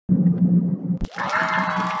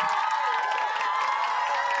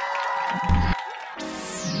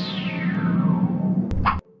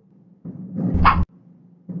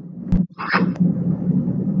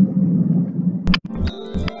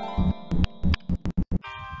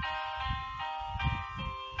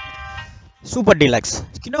Super deluxe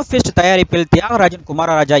கினோஃபெஸ்ட் தயாரிப்பில் தியாகராஜன்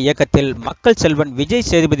குமாரராஜா இயக்கத்தில் மக்கள் செல்வன் விஜய்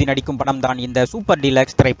சேதுபதி நடிக்கும் படம் தான் இந்த சூப்பர்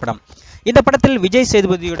டீலக்ஸ் திரைப்படம். இந்த படத்தில் விஜய்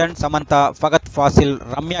சேதுபதியுடன் சமந்தா, ஃபகத் ஃபாசில்,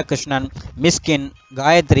 ரம்யா கிருஷ்ணன், மிஸ்கின்,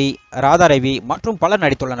 காயத்ரி, ராதாரவி மற்றும் பலர்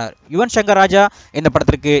நடித்துள்ளனர். யுவன் சங்கர் ராஜா இந்த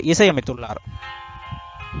படத்திற்கு இசையமைத்துள்ளார்.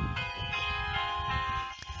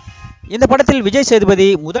 இந்த படத்தில் விஜய் சேதுபதி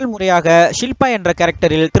முதல் முறையாக ஷில்பா என்ற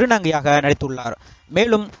கேரக்டரில் திருநங்கையாக நடித்துள்ளார்.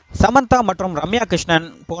 மேலும் சமந்தா மற்றும் ரம்யா கிருஷ்ணன்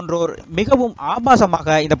போன்றோர் மிகவும்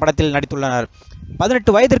ஆபாசமாக இந்த படத்தில் நடித்துள்ளனர்.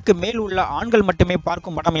 18 வயதிற்கு மேல் உள்ள ஆண்கள் மட்டுமே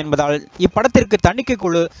பார்க்கும் படம் என்பதால் இப்படத்திற்கு தணிக்கை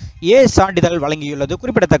குழு ஏ சான்றிதழ் வழங்கியுள்ளது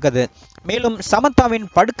குறிப்பிடத்தக்கது. மேலும் சமந்தாவின்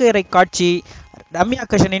படுக்கையறை காட்சி, ரம்யா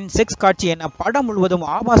கிருஷ்ணனின் செக்ஸ் காட்சி என படம் முழுவதும்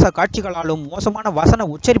ஆபாச காட்சிகளாலும் மோசமான வசன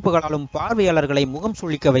உச்சரிப்புகளாலும் பார்வையாளர்களை முகம்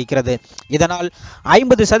சுளிக்க வைக்கிறது. இதனால்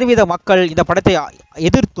 50% மக்கள் இந்த படத்தை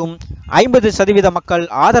எதிர்த்தும் 50% மக்கள்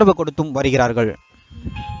ஆதரவு கொடுத்தும் வருகிறார்கள்.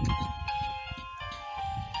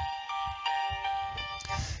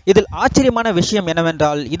 இதில் ஆச்சரியமான விஷயம்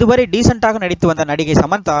என்னவென்றால், இதுவரை டீசென்ட்டாக நடித்து வந்த நடிகை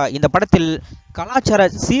சமந்தா இந்த படத்தில் கலாச்சார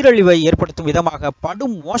சீரழிவை ஏற்படுத்தும் விதமாக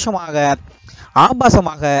படும் மோசமாக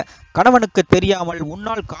ஆபாசமாக கணவனுக்கு தெரியாமல்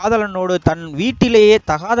முன்னாள் காதலனோடு தன் வீட்டிலேயே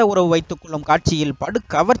தகாத உறவு வைத்துக் கொள்ளும் காட்சியில் படு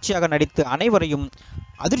கவர்ச்சியாக நடித்து அனைவரையும்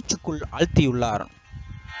அதிர்ச்சிக்குள் ஆழ்த்தியுள்ளார்.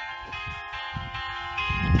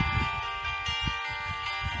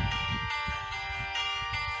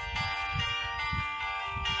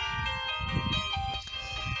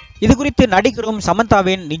 இது குறித்து நடிகரும்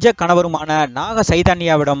சமந்தாவின் நிஜ கணவருமான நாக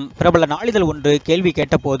சைதன்யாவிடம் பிரபல நாளிதழ் ஒன்று கேள்வி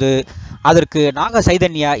கேட்டபோது அதற்கு நாக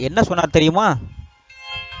சைதன்யா என்ன சொன்னார் தெரியுமா?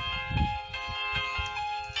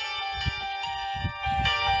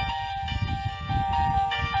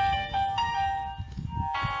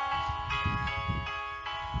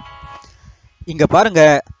 இங்க பாருங்க,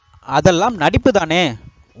 அதெல்லாம் நடிப்பு தானே,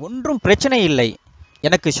 ஒன்றும் பிரச்சனை இல்லை,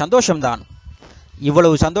 எனக்கு சந்தோஷம்தான்.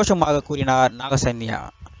 இவ்வளவு சந்தோஷமாக கூறினார் நாக சைதன்யா.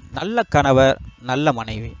 நல்ல கணவர், நல்ல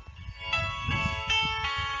மனைவி.